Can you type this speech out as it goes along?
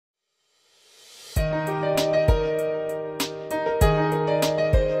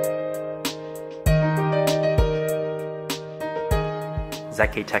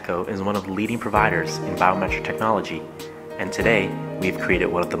ZKTeco is one of the leading providers in biometric technology, and today we have created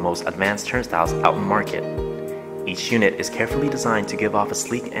one of the most advanced turnstiles out in the market. Each unit is carefully designed to give off a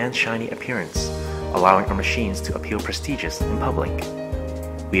sleek and shiny appearance, allowing our machines to appear prestigious in public.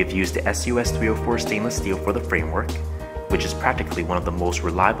 We have used the SUS 304 stainless steel for the framework, which is practically one of the most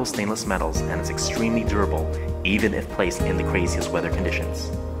reliable stainless metals and is extremely durable even if placed in the craziest weather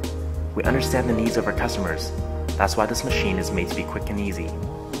conditions. We understand the needs of our customers. That's why this machine is made to be quick and easy.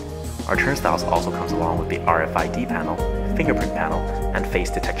 Our turnstiles also comes along with the RFID panel, Fingerprint Panel, and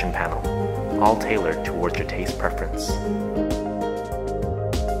Face Detection Panel, all tailored towards your taste preference.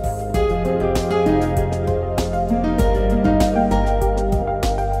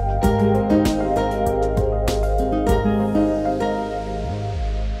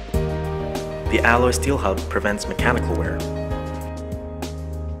 The alloy steel hub prevents mechanical wear.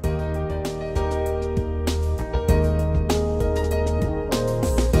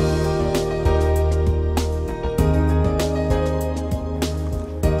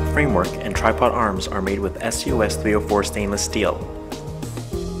 Framework and tripod arms are made with SUS 304 stainless steel.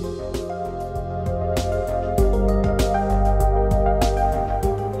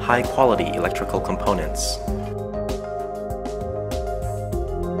 High quality electrical components.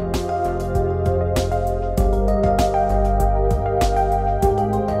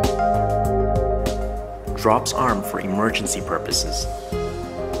 Drops arm for emergency purposes.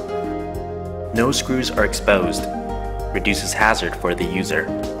 No screws are exposed. Reduces hazard for the user.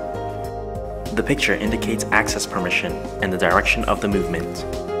 The picture indicates access permission and the direction of the movement.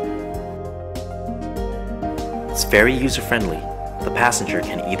 It's very user-friendly. The passenger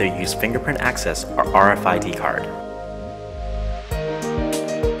can either use fingerprint access or RFID card.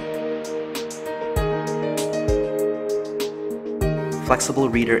 Flexible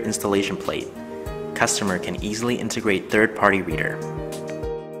reader installation plate. Customer can easily integrate third-party reader.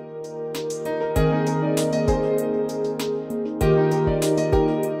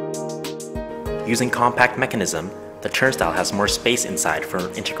 Using compact mechanism, the turnstile has more space inside for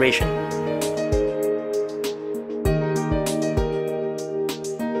integration.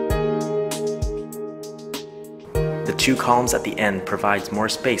 The two columns at the end provides more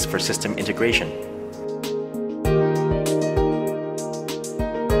space for system integration.